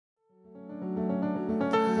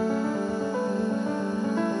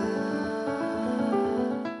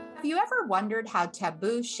ever wondered how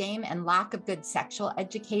taboo, shame, and lack of good sexual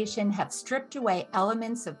education have stripped away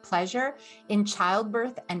elements of pleasure in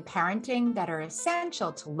childbirth and parenting that are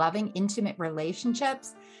essential to loving, intimate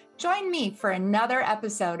relationships? Join me for another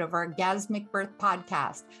episode of Orgasmic Birth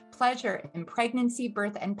Podcast, Pleasure in Pregnancy,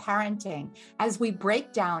 Birth, and Parenting, as we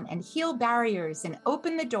break down and heal barriers and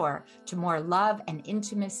open the door to more love and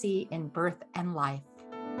intimacy in birth and life.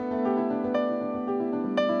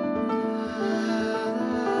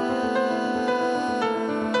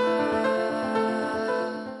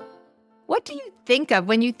 What do you think of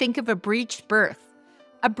when you think of a breech birth?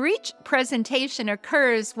 A breech presentation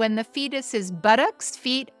occurs when the fetus's buttocks,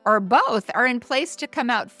 feet, or both are in place to come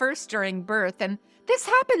out first during birth. And this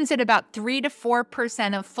happens at about 3 to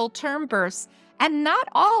 4% of full-term births, and not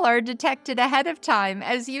all are detected ahead of time,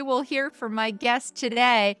 as you will hear from my guest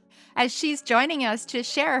today, as she's joining us to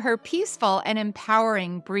share her peaceful and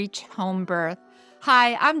empowering breech home birth.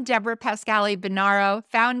 Hi, I'm Deborah Pascali-Bonaro,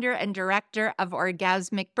 founder and director of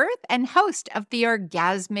Orgasmic Birth and host of the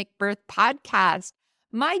Orgasmic Birth Podcast.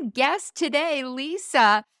 My guest today,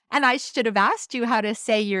 Lisa, and I should have asked you how to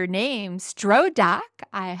say your name, Strohdach,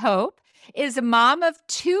 I hope, is a mom of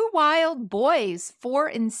 2 wild boys, 4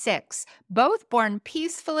 and 6, both born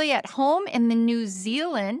peacefully at home in the New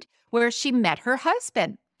Zealand, where she met her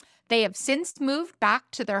husband. They have since moved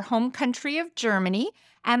back to their home country of Germany,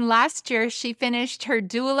 and last year she finished her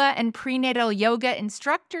doula and prenatal yoga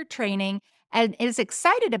instructor training and is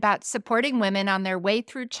excited about supporting women on their way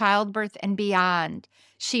through childbirth and beyond.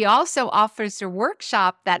 She also offers a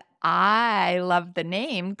workshop that I love the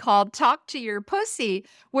name, called Talk to Your Pussy,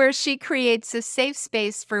 where she creates a safe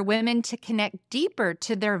space for women to connect deeper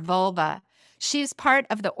to their vulva. She's part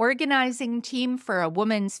of the organizing team for a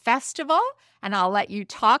women's festival, and I'll let you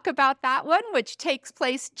talk about that one, which takes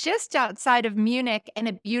place just outside of Munich in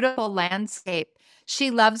a beautiful landscape.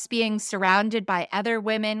 She loves being surrounded by other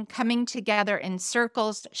women, coming together in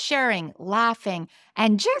circles, sharing, laughing,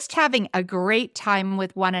 and just having a great time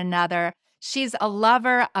with one another. She's a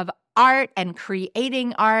lover of art and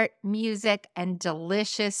creating art, music, and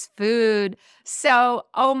delicious food. So,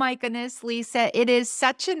 oh my goodness, Lisa, it is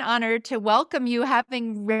such an honor to welcome you,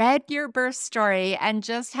 having read your birth story and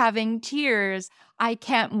just having tears. I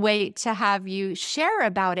can't wait to have you share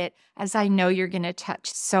about it, as I know you're going to touch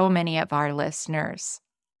so many of our listeners.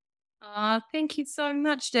 Thank you so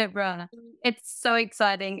much, Deborah. It's so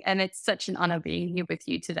exciting, and it's such an honor being here with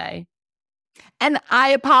you today. And I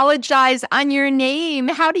apologize on your name.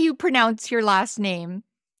 How do you pronounce your last name?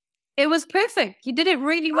 It was perfect. You did it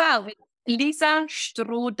really well. Lisa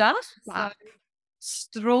Strohdach. Wow.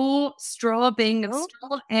 So straw being a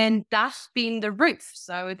straw and Dach being the roof.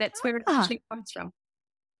 So that's where it actually comes from.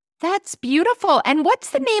 That's beautiful. And what's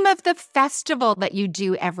the name of the festival that you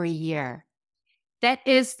do every year? That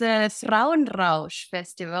is the Frauenrausch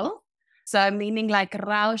Festival. So meaning like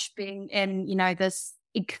Rausch being in, this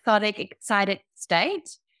exotic, excited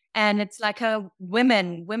state. And it's like a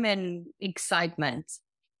women excitement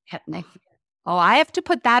happening. Oh, I have to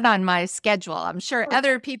put that on my schedule. I'm sure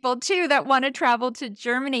other people too that want to travel to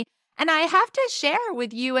Germany. And I have to share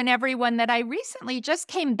with you and everyone that I recently just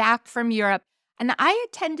came back from Europe, and I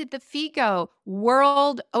attended the FIGO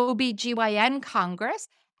World OBGYN Congress.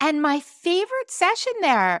 And my favorite session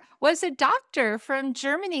there was a doctor from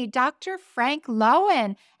Germany, Dr. Frank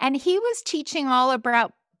Lowen, and he was teaching all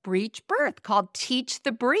about breech birth, called Teach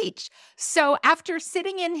the Breech. So after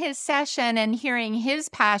sitting in his session and hearing his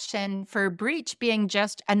passion for breech being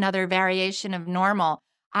just another variation of normal,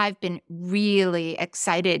 I've been really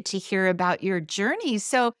excited to hear about your journey.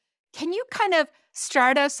 So can you kind of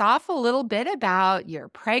start us off a little bit about your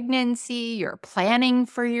pregnancy, your planning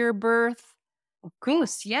for your birth? Of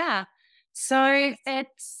course, yeah. So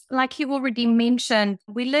it's like you already mentioned,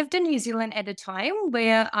 we lived in New Zealand at a time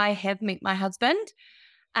where I have met my husband.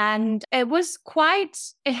 And it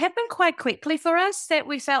happened quite quickly for us that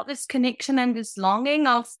we felt this connection and this longing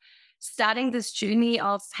of starting this journey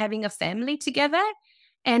of having a family together.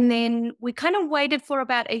 And then we kind of waited for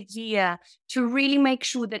about a year to really make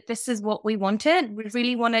sure that this is what we wanted. We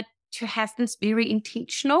really wanted to have this very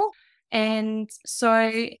intentional. And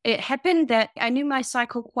so it happened that I knew my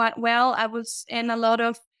cycle quite well. I was in a lot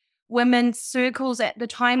of women's circles at the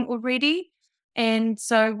time already. And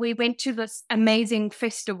so we went to this amazing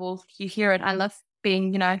festival. You hear it. I love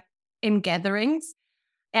being, in gatherings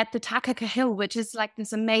at the Takaka Hill, which is like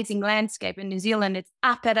this amazing landscape in New Zealand. It's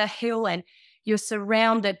up at a hill and you're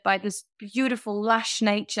surrounded by this beautiful, lush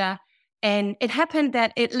nature. And it happened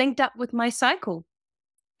that it linked up with my cycle.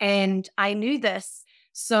 And I knew this.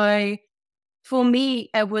 So for me,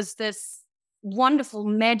 it was this wonderful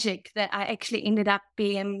magic that I actually ended up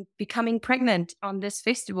becoming pregnant on this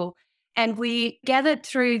festival. And we gathered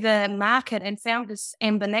through the market and found this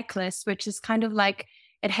amber necklace, which is kind of like,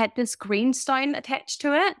 it had this green stone attached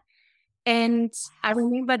to it. And I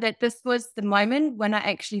remember that this was the moment when I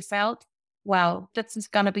actually felt, wow, this is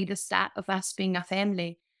going to be the start of us being a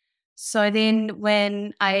family. So then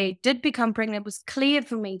when I did become pregnant, it was clear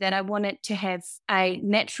for me that I wanted to have a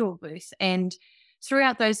natural birth. And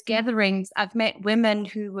throughout those gatherings, I've met women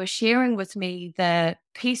who were sharing with me the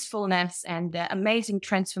peacefulness and the amazing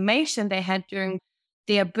transformation they had during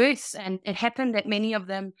their births. And it happened that many of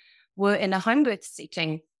them were in a home birth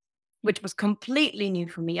setting, which was completely new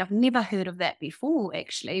for me. I've never heard of that before,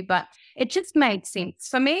 actually, but it just made sense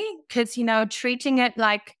for me because, treating it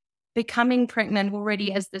like becoming pregnant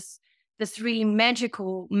already as this really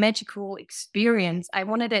magical experience. I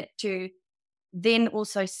wanted it to then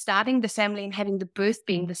also starting the family and having the birth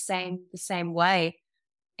being the same way.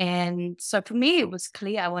 And so for me, it was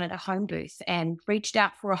clear I wanted a home birth and reached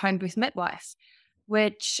out for a home birth midwife,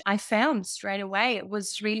 which I found straight away. It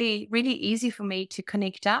was really, really easy for me to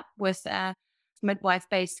connect up with a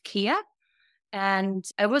midwife-based care. And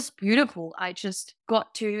it was beautiful. I just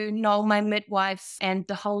got to know my midwife and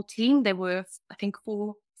the whole team. There were, I think,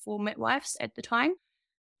 four midwives at the time.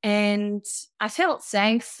 And I felt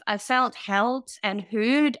safe. I felt held and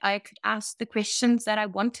heard. I could ask the questions that I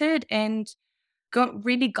wanted and got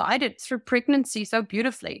really guided through pregnancy so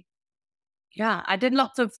beautifully. Yeah, I did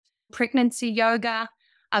lots of pregnancy yoga.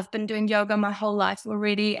 I've been doing yoga my whole life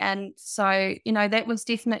already. And so, that was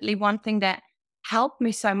definitely one thing that helped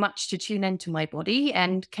me so much to tune into my body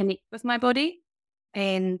and connect with my body.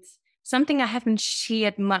 And something I haven't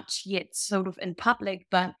shared much yet, sort of in public,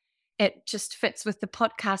 but it just fits with the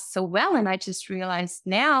podcast so well. And I just realized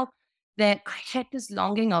now that I had this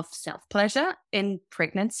longing of self-pleasure in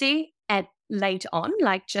pregnancy at late on,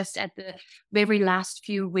 like just at the very last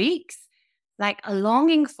few weeks, like a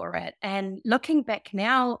longing for it. And looking back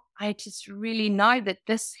now, I just really know that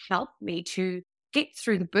this helped me to get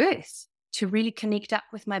through the birth, to really connect up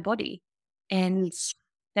with my body. And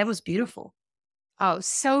that was beautiful. Oh,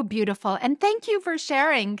 so beautiful. And thank you for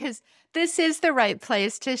sharing, because this is the right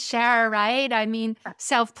place to share, right? I mean,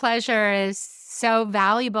 self-pleasure is so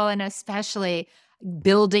valuable, and especially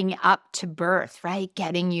building up to birth, right?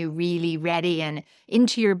 Getting you really ready and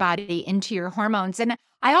into your body, into your hormones. And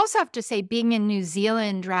I also have to say, being in New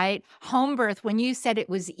Zealand, right? Home birth, when you said it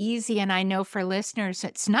was easy, and I know for listeners,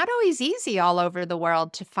 it's not always easy all over the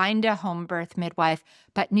world to find a home birth midwife,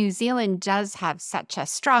 but New Zealand does have such a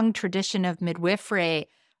strong tradition of midwifery,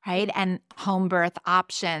 right? And home birth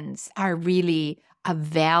options are really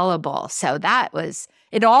available. So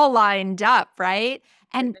it all lined up, right?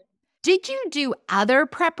 And did you do other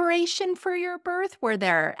preparation for your birth? Were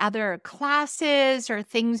there other classes or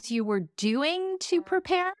things you were doing to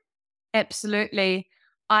prepare? Absolutely.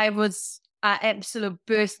 I was an absolute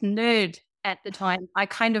birth nerd at the time. I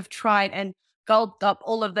kind of tried and gulped up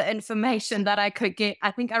all of the information that I could get. I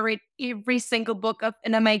think I read every single book of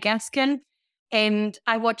Ina May Gaskin, and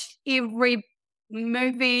I watched every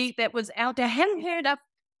movie that was out there. I hadn't heard of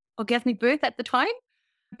Orgasmic Birth at the time,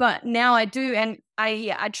 but now I do. And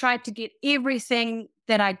I tried to get everything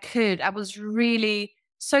that I could. I was really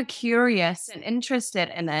so curious and interested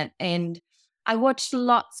in it. And I watched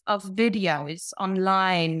lots of videos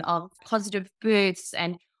online of positive births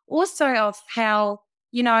and also of how,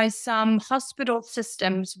 some hospital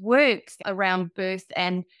systems work around birth.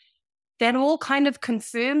 And that all kind of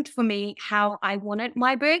confirmed for me how I wanted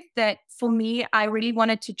my birth, that for me, I really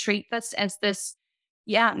wanted to treat this as this,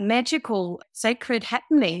 magical, sacred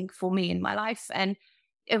happening for me in my life. And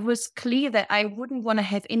it was clear that I wouldn't want to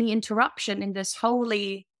have any interruption in this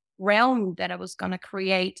holy realm that I was going to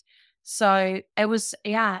create. So it was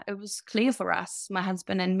clear for us, my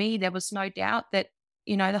husband and me. There was no doubt that,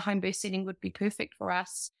 the home birth setting would be perfect for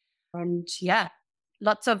us. And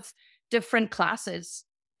lots of different classes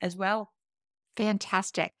as well.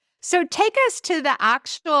 Fantastic. So take us to the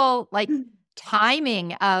actual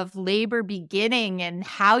timing of labor beginning and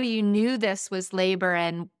how you knew this was labor,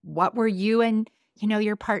 and what were you and,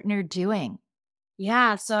 your partner doing?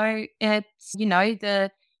 Yeah. So it's,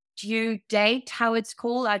 the due date, how it's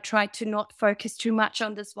called. I tried to not focus too much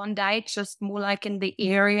on this one date, just more like in the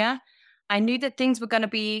area. I knew that things were going to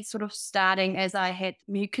be sort of starting as I had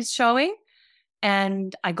mucus showing.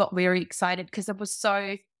 And I got very excited because I was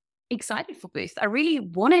so excited for birth. I really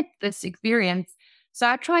wanted this experience. So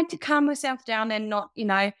I tried to calm myself down and not,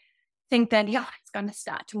 think that, it's going to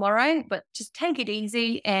start tomorrow, but just take it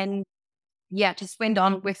easy. And just went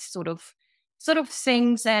on with sort of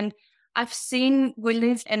things. And we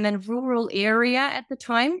lived in a rural area at the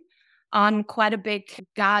time on quite a big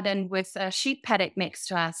garden with a sheep paddock next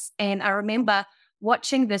to us. And I remember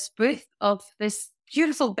watching this birth of this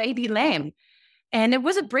beautiful baby lamb. And it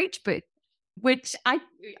was a breech birth, which at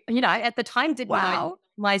the time didn't know Wow.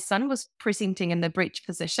 my son was presenting in the breech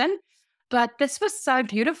position. But this was so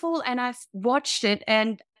beautiful. And I've watched it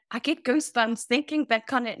and I get goosebumps thinking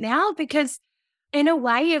back on it now because in a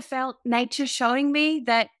way it felt nature showing me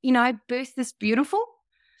that, birth is beautiful.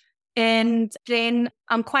 And then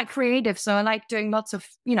I'm quite creative. So I like doing lots of,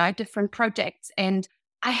 different projects. And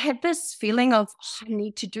I had this feeling of, I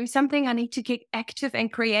need to do something. I need to get active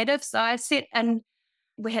and creative. So I sat and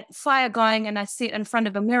we had fire going and I sat in front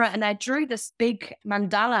of a mirror and I drew this big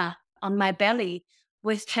mandala on my belly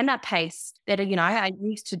with henna paste that, I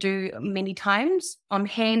used to do many times on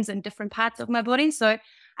hands and different parts of my body. So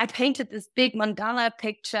I painted this big mandala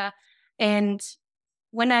picture. And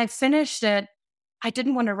when I finished it, I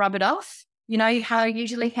didn't want to rub it off. You know how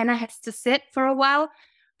usually henna has to sit for a while,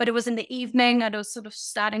 but it was in the evening and I was sort of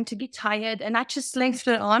starting to get tired and I just left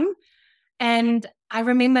it on. And I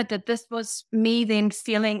remembered that this was me then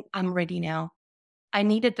feeling I'm ready now. I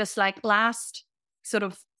needed this like last sort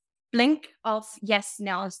of blink of, yes,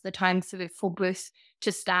 now is the time for birth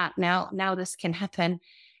to start. Now this can happen.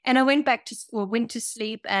 And I went went to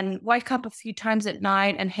sleep and woke up a few times at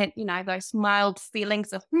night and had, those mild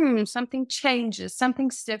feelings of, something changes,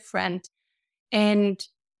 something's different. And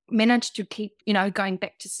managed to keep, going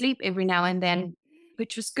back to sleep every now and then,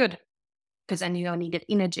 which was good because I knew I needed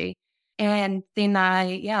energy. And then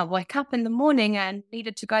I woke up in the morning and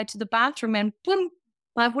needed to go to the bathroom and boom,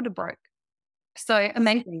 my water broke. So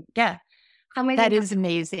amazing. Yeah. Amazing. That is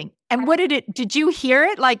amazing. And what did you hear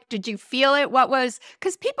it? Like, did you feel it?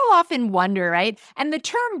 Because people often wonder, right? And the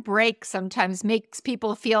term break sometimes makes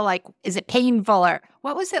people feel like, is it painful or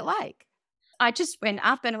what was it like? I just went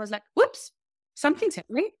up and I was like, whoops, something's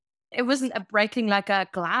happening. It wasn't a breaking like a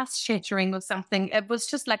glass shattering or something. It was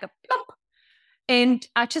just like a plump. And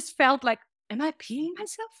I just felt like, am I peeing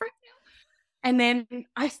myself right now? And then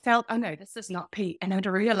I felt, oh no, this is not pee. And I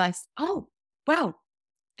realized, oh, wow,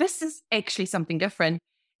 this is actually something different.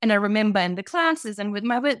 And I remember in the classes and with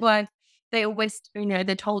my midwife, they always,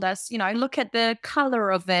 they told us, look at the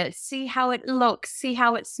color of it, see how it looks, see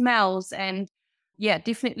how it smells. And yeah,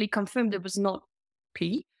 definitely confirmed it was not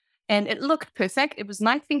pee. And it looked perfect. It was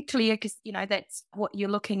nice and clear because, that's what you're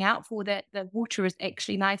looking out for, that the water is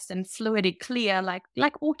actually nice and fluidy, clear,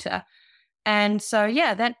 like water. And so,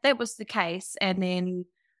 yeah, that was the case. And then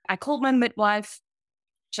I called my midwife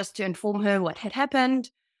just to inform her what had happened.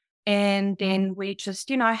 And then we just,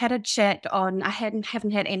 had a chat on, I haven't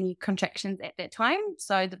had any contractions at that time.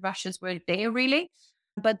 So the rushes were there really.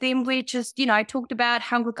 But then we just, talked about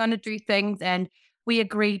how we're going to do things. And we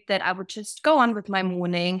agreed that I would just go on with my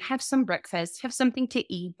morning, have some breakfast, have something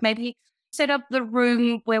to eat, maybe set up the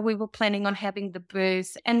room where we were planning on having the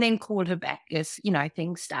birth, and then call her back if,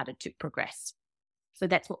 things started to progress. So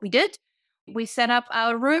that's what we did. We set up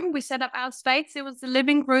our room. We set up our space. It was the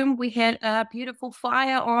living room. We had a beautiful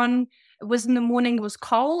fire on. It was in the morning. It was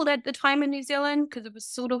cold at the time in New Zealand because it was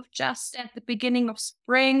sort of just at the beginning of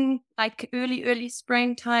spring, like early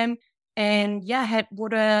springtime. And yeah, had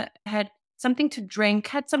water, had something to drink,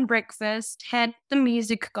 had some breakfast, had the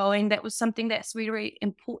music going. That was something that's really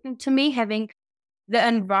important to me, having the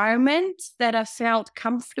environment that I felt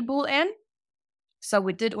comfortable in. So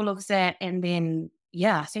we did all of that. And then,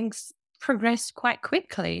 yeah, things progressed quite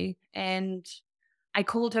quickly. And I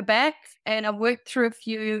called her back and I worked through a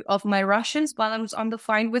few of my rushes while I was on the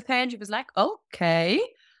phone with her. And she was like, okay,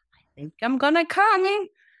 I think I'm going to come.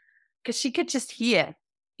 Because she could just hear,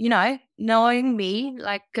 knowing me,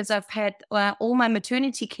 like, because I've had all my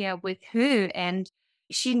maternity care with her and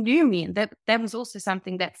she knew me. And that was also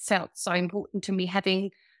something that felt so important to me,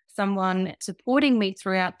 having someone supporting me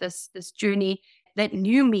throughout this journey that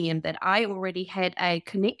knew me and that I already had a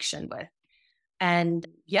connection with. And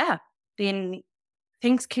yeah, then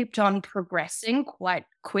things kept on progressing quite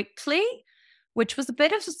quickly, which was a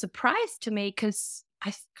bit of a surprise to me because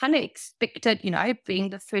I kind of expected, being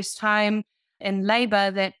the first time in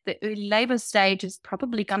labor, that the early labor stage is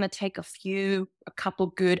probably going to take a couple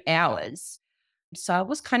good hours. So I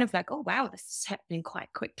was kind of like, oh, wow, this is happening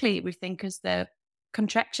quite quickly, everything, because the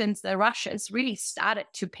contractions, the rushes really started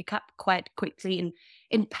to pick up quite quickly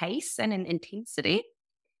in pace and in intensity.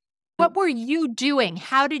 What were you doing?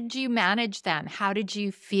 How did you manage them? How did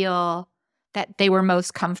you feel that they were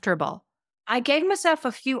most comfortable? I gave myself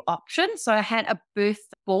a few options. So I had a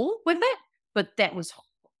birth ball with it, but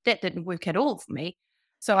that didn't work at all for me.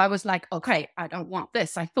 So I was like, okay, I don't want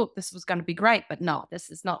this. I thought this was going to be great, but no,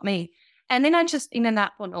 this is not me. And then I just ended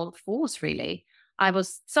up on all fours, really. I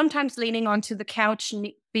was sometimes leaning onto the couch and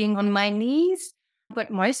being on my knees,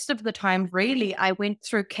 but most of the time, really, I went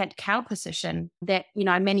through cat-cow position that,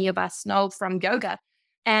 many of us know from yoga.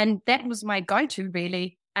 And that was my go-to,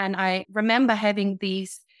 really. And I remember having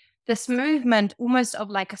this movement almost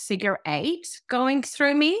of like a figure eight going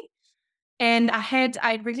through me. And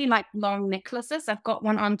I really like long necklaces. I've got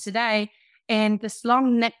one on today. And this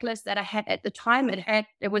long necklace that I had at the time,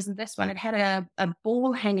 it wasn't this one. It had a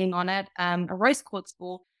ball hanging on it, a rose quartz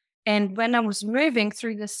ball. And when I was moving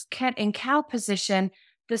through this cat and cow position,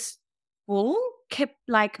 this ball kept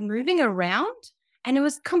like moving around. And it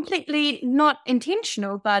was completely not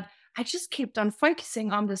intentional, but I just kept on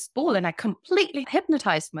focusing on this ball and I completely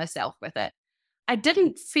hypnotized myself with it. I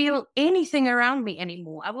didn't feel anything around me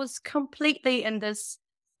anymore. I was completely in this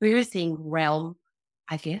birthing realm,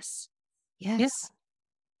 I guess. Yeah. Yes.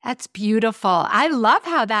 That's beautiful. I love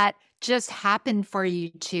how that just happened for you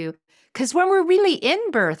two. Because when we're really in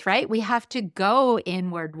birth, right, we have to go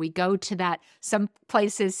inward. We go to that. Some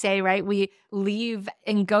places say, right, we leave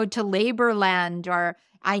and go to labor land. Or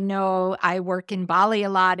I know I work in Bali a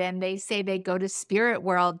lot, and they say they go to spirit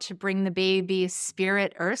world to bring the baby's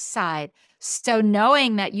spirit earth side. So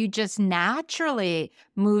knowing that you just naturally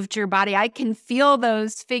moved your body, I can feel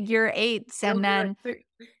those figure eights. And then,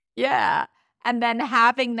 yeah. And then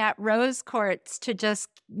having that rose quartz to just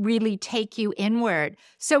really take you inward.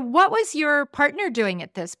 So what was your partner doing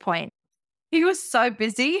at this point? He was so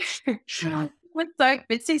busy. He was so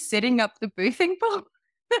busy setting up the birthing pool.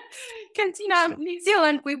 Because, New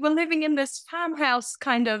Zealand, we were living in this farmhouse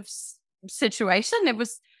kind of situation. It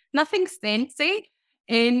was nothing fancy.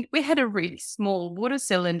 And we had a really small water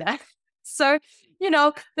cylinder. So,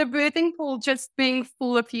 the birthing pool just being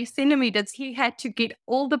full a few centimeters, he had to get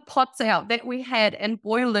all the pots out that we had and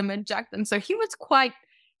boil them and jug them. So he was quite,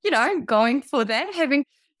 going for that, having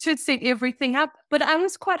to set everything up. But I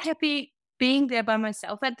was quite happy being there by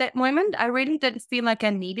myself at that moment. I really didn't feel like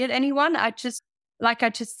I needed anyone. Like I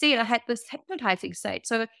just said, I had this hypnotizing state.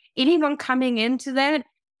 So anyone coming into that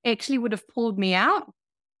actually would have pulled me out.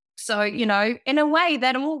 So, in a way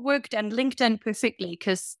that all worked and linked in perfectly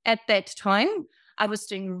because at that time I was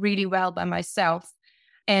doing really well by myself.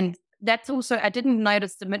 And that's also, I didn't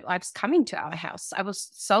notice the midwives coming to our house. I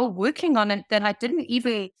was so working on it that I didn't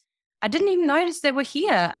even notice they were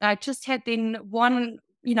here. I just had then one,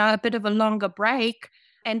 a bit of a longer break.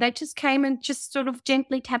 And they just came and just sort of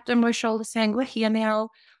gently tapped on my shoulder saying, we're here now.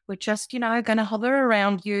 We're just, going to hover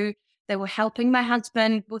around you. They were helping my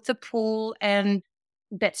husband with the pool. And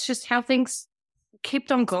that's just how things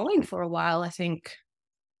kept on going for a while, I think.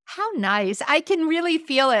 How nice. I can really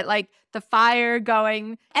feel it, like the fire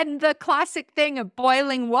going and the classic thing of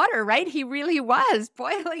boiling water, right? He really was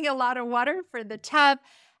boiling a lot of water for the tub.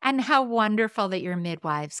 And how wonderful that your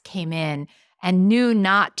midwives came in and knew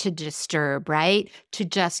not to disturb, right? To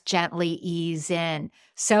just gently ease in.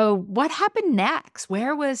 So what happened next?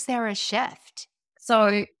 Where was there a shift?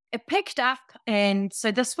 So it picked up. And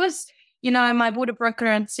so this was, my water broke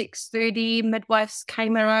around 6:30. Midwives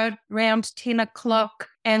came around 10 o'clock.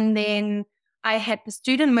 And then I had the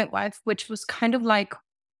student midwife, which was kind of like,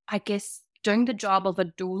 I guess, doing the job of a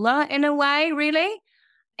doula in a way, really.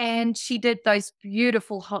 And she did those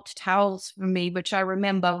beautiful hot towels for me, which I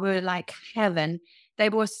remember were like heaven. They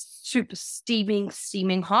were super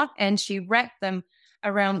steaming hot. And she wrapped them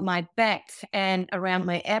around my back and around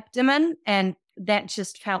my abdomen. And that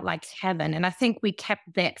just felt like heaven. And I think we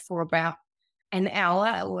kept that for about an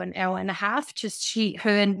hour or an hour and a half, just her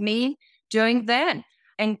and me doing that,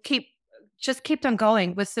 and just kept on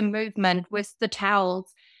going with the movement, with the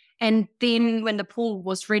towels. And then when the pool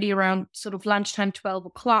was ready around sort of lunchtime, 12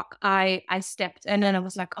 o'clock, I stepped in and I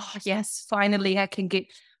was like, oh, yes, finally I can get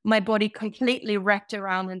my body completely wrapped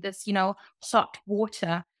around in this, hot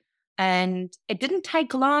water. And it didn't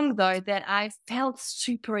take long, though, that I felt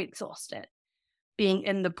super exhausted being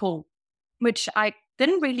in the pool, which I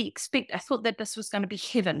didn't really expect. I thought that this was going to be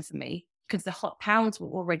heaven for me because the hot towels were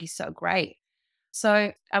already so great.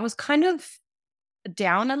 So I was kind of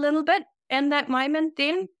down a little bit in that moment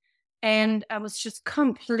then. And I was just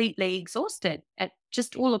completely exhausted at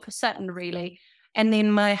just all of a sudden, really. And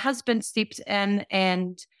then my husband stepped in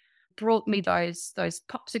and brought me those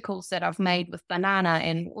popsicles that I've made with banana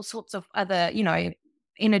and all sorts of other,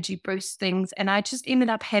 energy boost things. And I just ended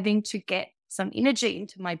up having to get some energy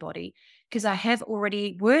into my body because I have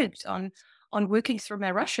already worked on working through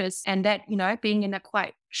my rushes, and that, being in a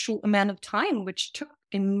quite short amount of time, which took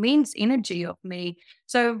immense energy of me.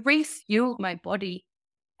 So refueled my body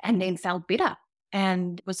and then felt better.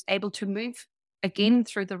 and was able to move again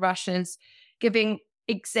through the rushes, giving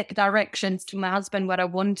exact directions to my husband what I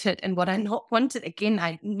wanted and what I not wanted. Again,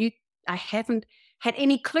 I knew I haven't had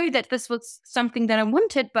any clue that this was something that I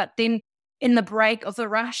wanted, but then in the break of the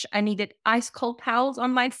rush, I needed ice cold towels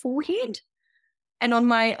on my forehead and on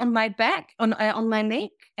my back, on my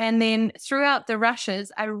neck. And then throughout the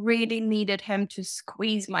rushes, I really needed him to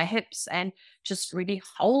squeeze my hips and just really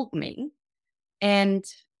hold me. And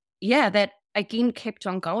yeah, that again kept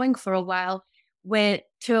on going for a while, where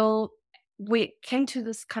till we came to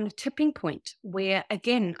this kind of tipping point where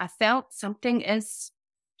again I felt something is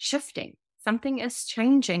shifting, something is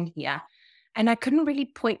changing here. And I couldn't really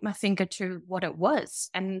point my finger to what it was.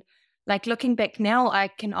 And like looking back now, I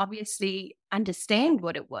can obviously understand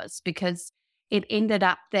what it was, because it ended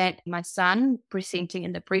up that my son presenting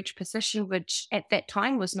in the breech position, which at that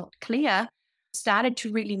time was not clear, started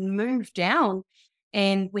to really move down.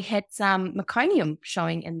 And we had some meconium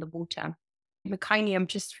showing in the water. Meconium,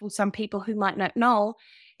 just for some people who might not know,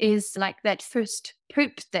 is like that first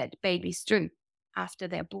poop that babies do after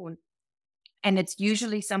they're born. And it's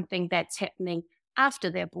usually something that's happening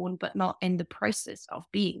after they're born, but not in the process of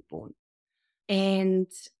being born. And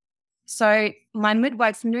so my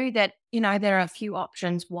midwife knew that, there are a few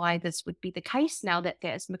options why this would be the case now that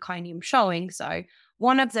there's meconium showing. So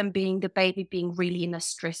one of them being the baby being really in a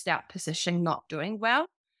stressed out position, not doing well.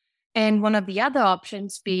 And one of the other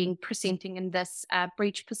options being presenting in this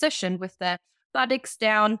breech position with the buttocks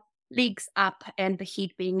down, legs up, and the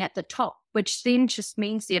head being at the top, which then just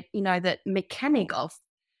means that, that mechanic of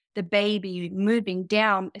the baby moving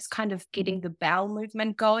down is kind of getting the bowel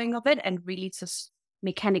movement going of it and really just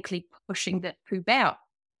mechanically pushing the poop out.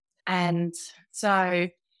 And so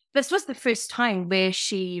this was the first time where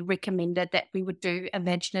she recommended that we would do a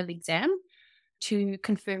vaginal exam to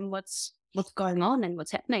confirm what's going on and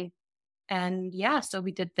what's happening. And yeah, so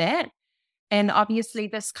we did that. And obviously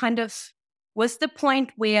this kind of was the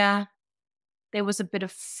point where there was a bit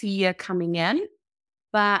of fear coming in,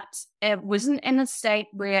 but it wasn't in a state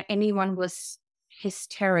where anyone was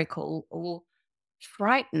hysterical or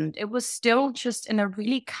frightened. It was still just in a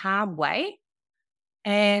really calm way.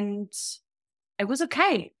 And it was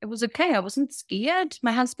okay. It was okay. I wasn't scared.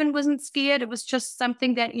 My husband wasn't scared. It was just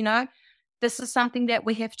something that, this is something that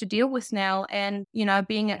we have to deal with now. And,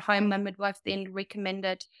 being at home, my midwife then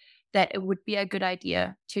recommended that it would be a good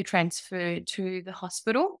idea to transfer to the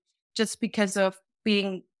hospital, just because of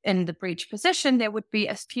being in the breech position. There would be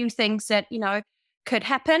a few things that, could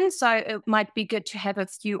happen. So it might be good to have a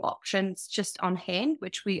few options just on hand,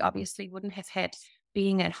 which we obviously wouldn't have had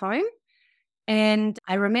being at home. And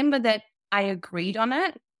I remember that I agreed on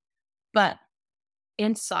it, but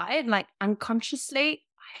inside, like unconsciously,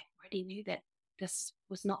 I already knew that this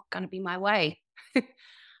was not going to be my way.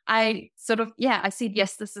 I said,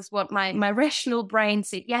 yes, this is what my rational brain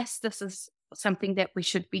said. Yes, this is something that we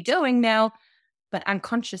should be doing now. But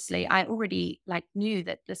unconsciously, I already knew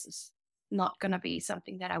that this is not going to be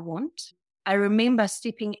something that I want. I remember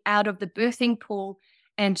stepping out of the birthing pool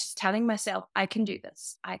and just telling myself, I can do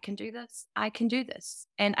this. I can do this. I can do this.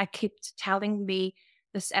 And I kept telling me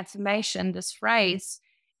this affirmation, this phrase,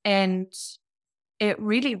 and it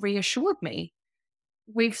really reassured me.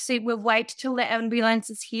 We've said we'll wait till the ambulance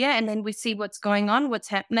is here and then we see what's going on, what's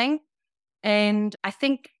happening. And I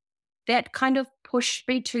think that kind of pushed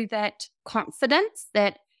me to that confidence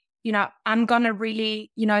that, I'm going to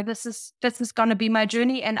really, this is going to be my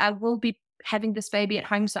journey, and I will be having this baby at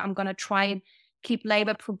home. So I'm going to try and keep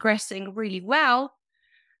labor progressing really well.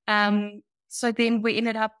 So then we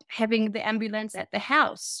ended up having the ambulance at the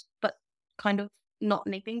house, but kind of not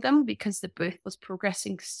needing them because the birth was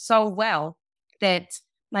progressing so well that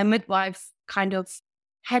my midwife kind of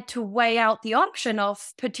had to weigh out the option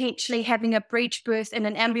of potentially having a breech birth in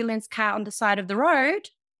an ambulance car on the side of the road,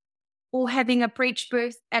 or having a breech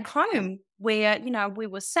birth at home where, we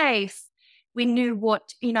were safe. We knew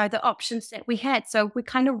what, the options that we had. So we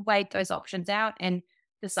kind of weighed those options out and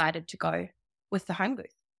decided to go with the home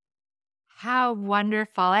birth. How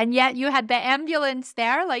wonderful. And yet you had the ambulance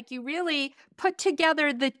there, you really put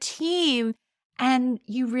together the team and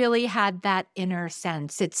you really had that inner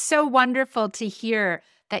sense. It's so wonderful to hear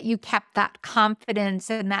that you kept that confidence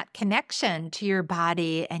and that connection to your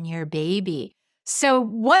body and your baby. So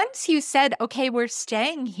once you said, okay, we're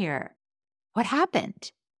staying here, what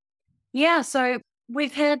happened? Yeah, so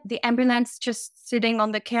we've had the ambulance just sitting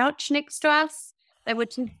on the couch next to us. They were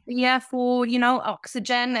for,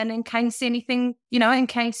 oxygen and in case anything, in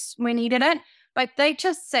case we needed it. But they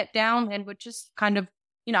just sat down and were just kind of,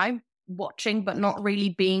 watching, but not really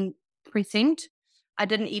being present. I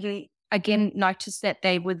didn't even, again, notice that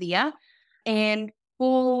they were there. And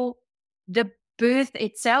for the birth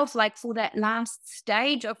itself, like for that last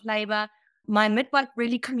stage of labor, my midwife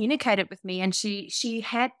really communicated with me, and she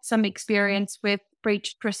had some experience with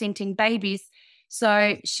breech presenting babies.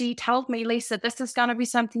 So she told me, Lisa, this is going to be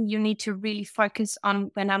something you need to really focus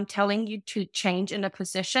on when I'm telling you to change in a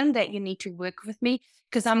position, that you need to work with me,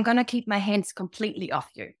 because I'm going to keep my hands completely off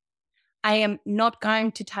you. I am not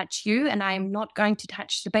going to touch you, and I am not going to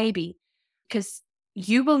touch the baby, because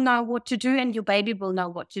you will know what to do and your baby will know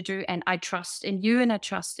what to do. And I trust in you, and I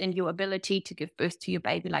trust in your ability to give birth to your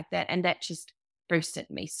baby like that. And that just boosted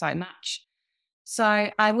me so much. So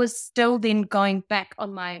I was still then going back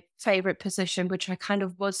on my favorite position, which I kind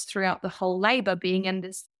of was throughout the whole labor, being in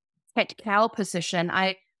this cat cow position.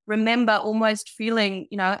 I remember almost feeling,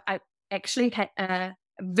 I actually had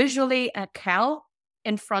visually a cow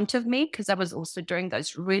in front of me, because I was also doing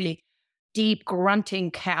those really deep grunting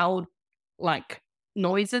cow like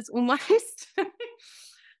noises almost.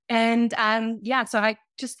 And so I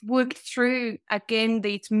just worked through again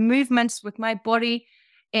these movements with my body.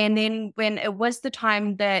 And then when it was the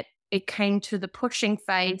time that it came to the pushing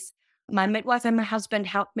phase, my midwife and my husband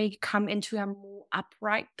helped me come into a more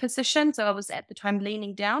upright position. So I was at the time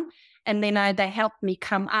leaning down, and then they helped me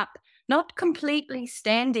come up, not completely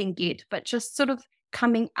standing yet, but just sort of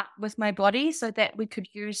coming up with my body so that we could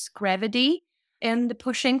use gravity in the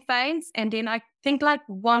pushing phase. And then I think like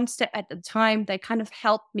one step at a time, they kind of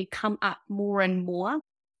helped me come up more and more.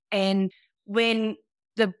 And when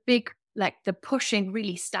the the pushing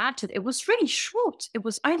really started, it was really short. It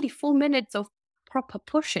was only 4 minutes of proper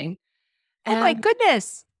pushing. Oh my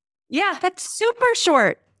goodness. Yeah. That's super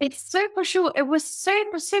short. It's super short. It was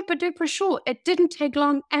super, super duper short. It didn't take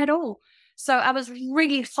long at all. So I was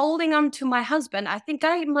really holding on to my husband. I think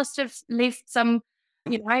I must have left some,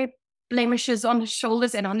 blemishes on his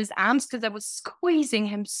shoulders and on his arms, because I was squeezing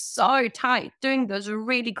him so tight, doing those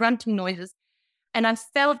really grunting noises. And I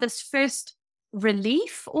felt this first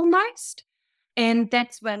relief almost. And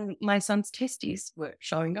that's when my son's testes were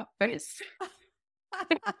showing up first.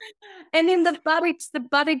 And then the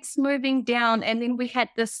buttocks moving down. And then we had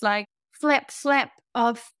this like flap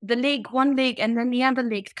of the leg, one leg, and then the other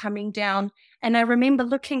leg coming down. And I remember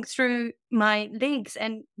looking through my legs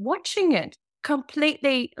and watching it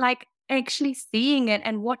completely, like actually seeing it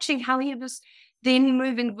and watching how he was then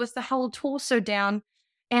moving with the whole torso down.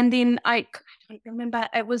 And then I don't remember,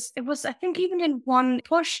 it was, I think even in one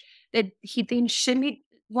push that he then shimmied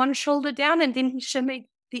one shoulder down, and then he shimmied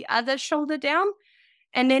the other shoulder down.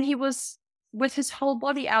 And then he was with his whole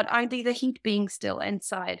body out, only the heat being still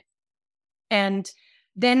inside. And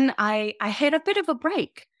then I had a bit of a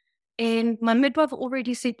break. And my midwife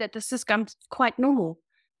already said that this is quite normal,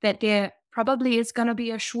 that there probably is going to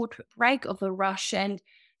be a short break of the rush. And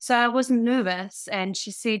so I wasn't nervous. And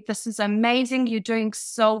she said, this is amazing. You're doing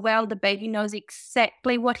so well. The baby knows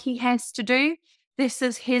exactly what he has to do. This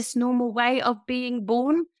is his normal way of being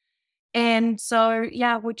born. And so,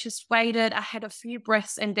 yeah, we just waited. I had a few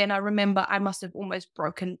breaths, and then I remember I must have almost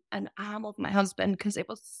broken an arm of my husband, because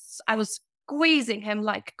I was squeezing him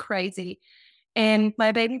like crazy. And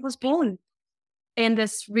my baby was born in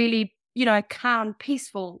this really, calm,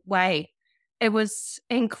 peaceful way. It was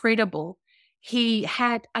incredible. He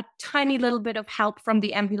had a tiny little bit of help from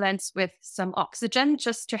the ambulance with some oxygen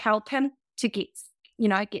just to help him to get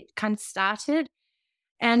kind of started.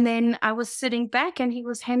 And then I was sitting back, and he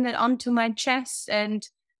was handed onto my chest. And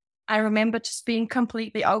I remember just being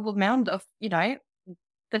completely overwhelmed of,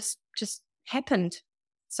 this just happened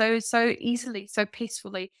so easily, so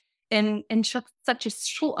peacefully in such a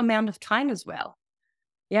short amount of time as well.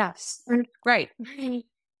 Yes. Great.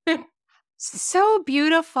 So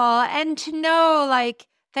beautiful. And to know like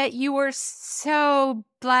that you were so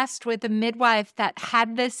blessed with a midwife that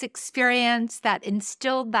had this experience, that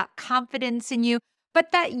instilled that confidence in you,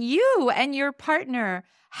 but that you and your partner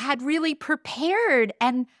had really prepared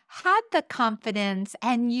and had the confidence,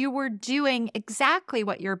 and you were doing exactly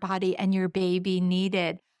what your body and your baby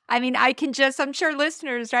needed. I mean, I'm sure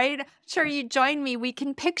listeners, right? I'm sure you join me. We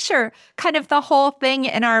can picture kind of the whole thing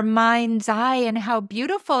in our mind's eye and how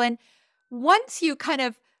beautiful. And once you kind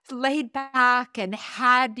of laid back and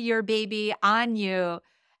had your baby on you,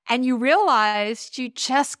 and you realized you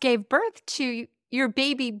just gave birth to your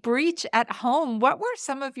baby Breech at home, what were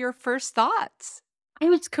some of your first thoughts? I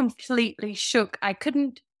was completely shook. I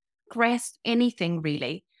couldn't grasp anything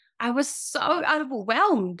really. I was so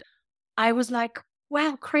overwhelmed. I was like,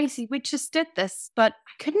 wow, crazy. We just did this, but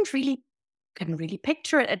I couldn't really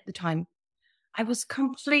picture it at the time. I was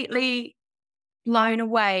completely blown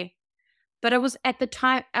away. But it was at the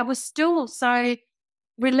time, I was still so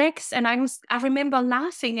relaxed, and I remember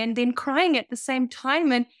laughing and then crying at the same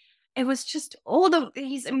time. And it was just all of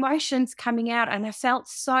these emotions coming out. And I felt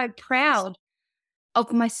so proud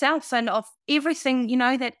of myself and of everything,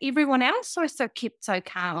 that everyone else also kept so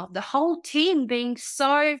calm. The whole team being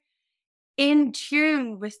so in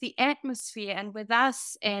tune with the atmosphere and with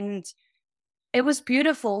us. And it was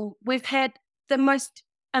beautiful. We've had the most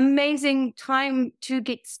amazing time to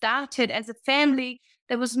get started as a family.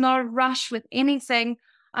 There was no rush with anything.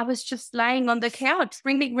 I was just laying on the couch,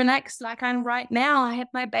 really relaxed like I'm right now. I had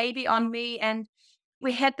my baby on me, and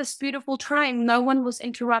we had this beautiful time. No one was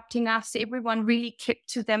interrupting us. Everyone really kept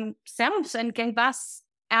to themselves and gave us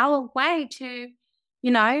our way to,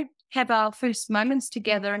 have our first moments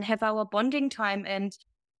together and have our bonding time. And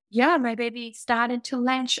yeah, my baby started to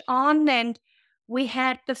latch on, and we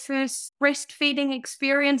had the first breastfeeding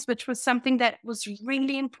experience, which was something that was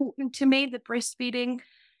really important to me, the breastfeeding.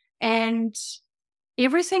 And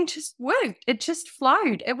everything just worked. It just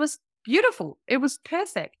flowed. It was beautiful. It was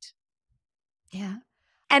perfect. Yeah.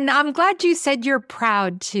 And I'm glad you said you're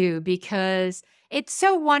proud too, because it's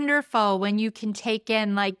so wonderful when you can take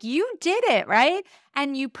in, like, you did it, right?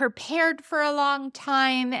 And you prepared for a long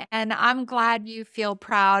time. And I'm glad you feel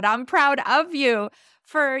proud. I'm proud of you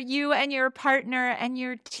for you and your partner and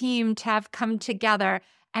your team to have come together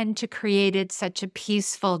and to created such a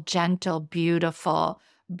peaceful, gentle, beautiful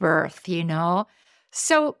birth,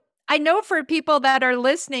 So I know for people that are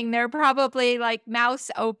listening, they're probably like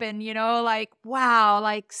mouths open, like, wow,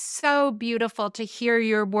 like so beautiful to hear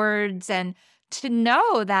your words and to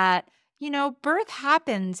know that, birth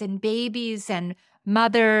happens and babies and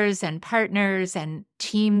mothers and partners and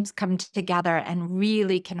teams come together and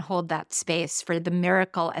really can hold that space for the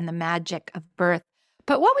miracle and the magic of birth.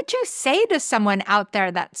 But what would you say to someone out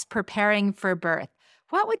there that's preparing for birth?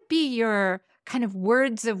 What would be your kind of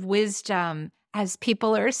words of wisdom as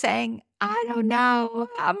people are saying, I don't know,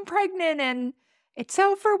 I'm pregnant, and it's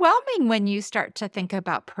overwhelming when you start to think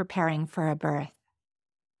about preparing for a birth?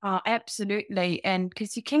 Oh, absolutely. And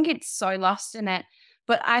because you can get so lost in it.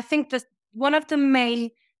 But I think that one of the main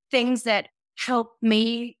things that helped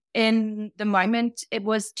me in the moment, it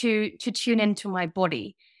was to tune into my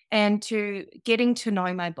body and to getting to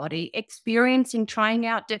know my body, experiencing, trying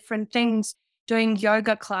out different things, doing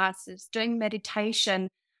yoga classes, doing meditation,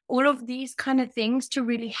 all of these kind of things to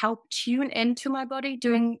really help tune into my body,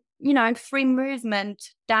 doing, free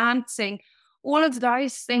movement, dancing, all of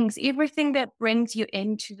those things, everything that brings you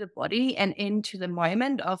into the body and into the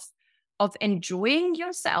moment of enjoying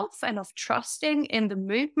yourself and of trusting in the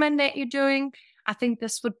movement that you're doing. I think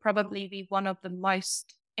this would probably be one of the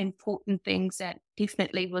most important things that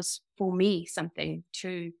definitely was for me something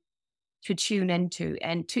to tune into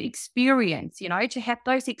and to experience, to have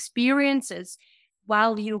those experiences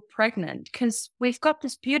while you're pregnant, because we've got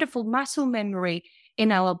this beautiful muscle memory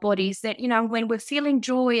in our bodies that, when we're feeling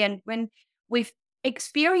joy and when we've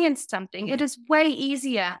experienced something, it is way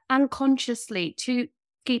easier unconsciously to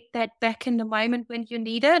get that back in the moment when you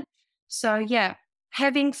need it. So, yeah,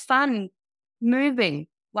 having fun, moving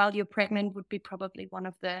while you're pregnant would be probably one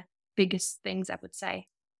of the biggest things I would say.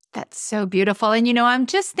 That's so beautiful. And, I'm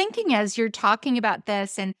just thinking as you're talking about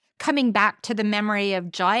this and coming back to the memory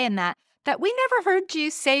of joy and that we never heard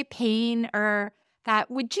you say pain or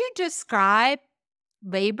that. Would you describe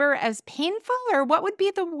labor as painful, or what would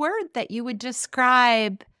be the word that you would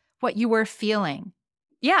describe what you were feeling?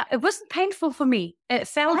 Yeah, it wasn't painful for me. It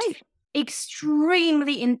felt Right.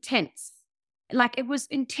 extremely intense. Like it was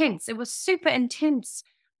intense. It was super intense,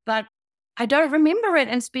 but I don't remember it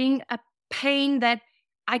as being a pain that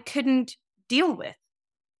I couldn't deal with.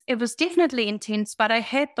 It was definitely intense, but I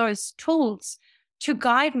had those tools to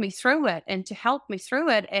guide me through it and to help me through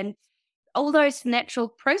it. And all those natural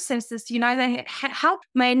processes, they help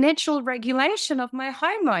my natural regulation of my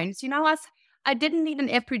hormones. I didn't need an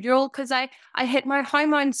epidural because I had my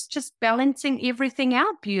hormones just balancing everything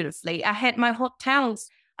out beautifully. I had my hot towels.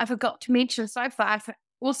 I forgot to mention so far. I've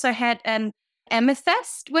also had an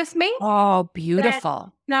amethyst with me. Oh,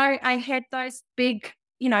 beautiful. No, I had those big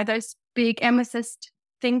amethyst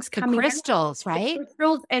things The coming out. crystals, right?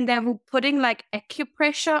 Crystals, and they were putting like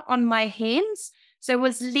acupressure on my hands. So I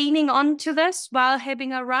was leaning onto this while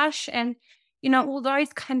having a rush, and all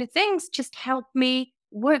those kind of things just helped me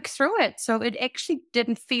work through it. So it actually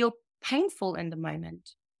didn't feel painful in the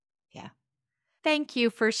moment. Yeah. Thank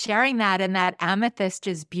you for sharing that. And that amethyst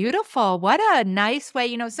is beautiful. What a nice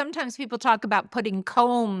way. Sometimes people talk about putting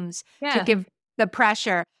combs to Yeah. give the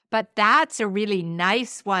pressure, but that's a really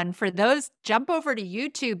nice one. For those, jump over to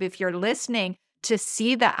YouTube if you're listening to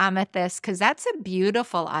see the amethyst, because that's a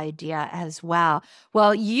beautiful idea as well.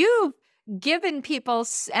 Well, you've given people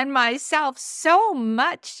and myself so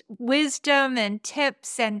much wisdom and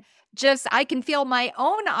tips, and just I can feel my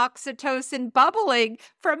own oxytocin bubbling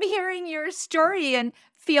from hearing your story and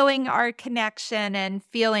feeling our connection and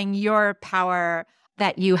feeling your power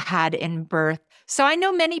that you had in birth. So I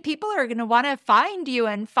know many people are going to want to find you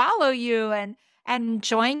and follow you and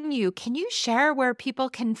join you. Can you share where people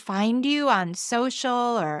can find you on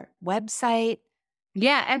social or website?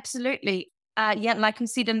 Yeah, absolutely. Yeah, like I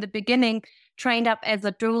said in the beginning, trained up as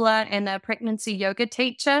a doula and a pregnancy yoga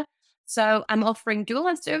teacher. So I'm offering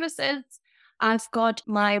doula services. I've got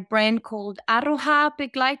my brand called Aroha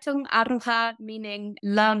Begleitung, Aroha meaning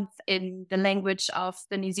love in the language of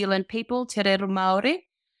the New Zealand people, Te Rero Māori.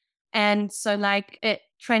 And so, like, it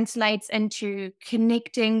translates into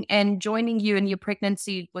connecting and joining you in your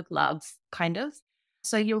pregnancy with love, kind of.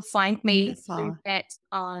 So you'll find me through Beautiful. that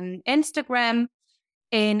on Instagram.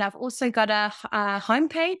 And I've also got a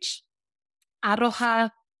homepage,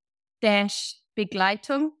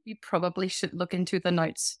 Aroha-Begleitung. You probably should look into the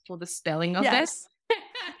notes for the spelling of Yes. this.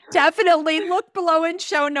 Definitely look below in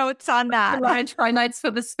show notes on that. Try notes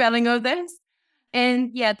for the spelling of this.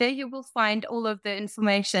 And yeah, there you will find all of the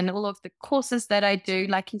information, all of the courses that I do.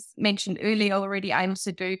 Like you mentioned earlier already, I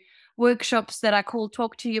also do workshops that I call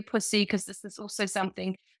Talk to Your Pussy, because this is also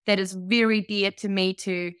something that is very dear to me,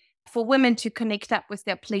 for women to connect up with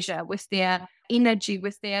their pleasure, with their energy,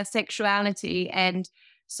 with their sexuality. And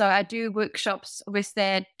so I do workshops with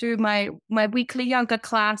that, do my weekly yoga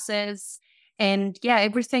classes. And yeah,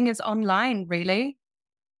 everything is online, really.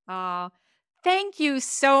 Oh, thank you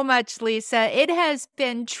so much, Lisa. It has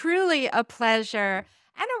been truly a pleasure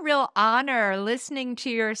and a real honor listening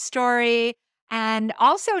to your story and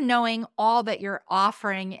also knowing all that you're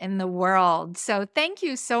offering in the world. So thank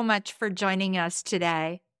you so much for joining us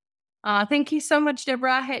today. Thank you so much,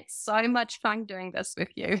 Deborah. I had so much fun doing this with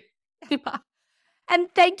you. And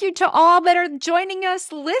thank you to all that are joining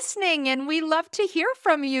us listening. And we love to hear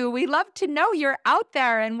from you. We love to know you're out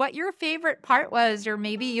there and what your favorite part was, or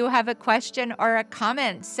maybe you have a question or a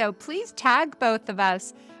comment. So please tag both of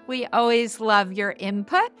us. We always love your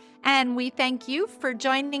input. And we thank you for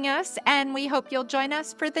joining us. And we hope you'll join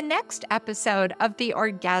us for the next episode of the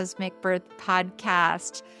Orgasmic Birth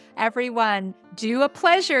Podcast. Everyone, do a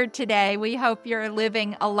pleasure today. We hope you're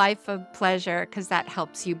living a life of pleasure, because that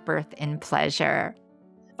helps you birth in pleasure.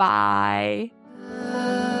 Bye.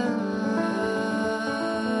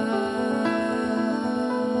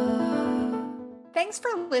 Thanks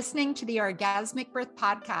for listening to the Orgasmic Birth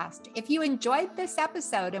Podcast. If you enjoyed this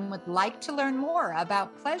episode and would like to learn more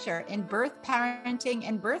about pleasure in birth, parenting,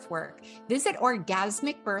 and birth work, visit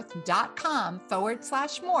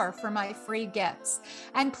orgasmicbirth.com/more for my free gifts.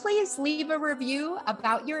 And please leave a review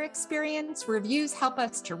about your experience. Reviews help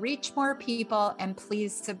us to reach more people, and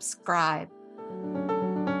please subscribe.